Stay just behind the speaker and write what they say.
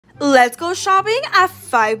Let's go shopping at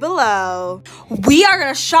Five Below. We are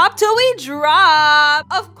gonna shop till we drop.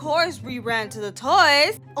 Of course, we ran to the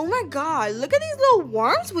toys. Oh my god, look at these little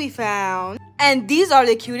worms we found. And these are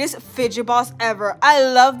the cutest fidget balls ever. I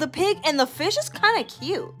love the pig and the fish is kind of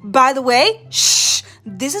cute. By the way, shh,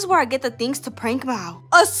 this is where I get the things to prank Mao.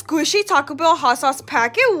 A squishy Taco Bell hot sauce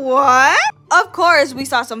packet, what? Of course, we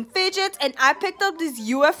saw some fidgets and I picked up this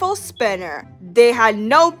UFO spinner. They had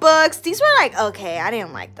notebooks. These were like, okay, I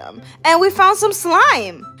didn't like them. And we found some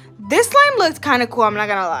slime. This slime looked kind of cool, I'm not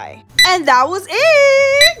gonna lie. And that was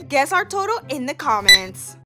it. Guess our total in the comments.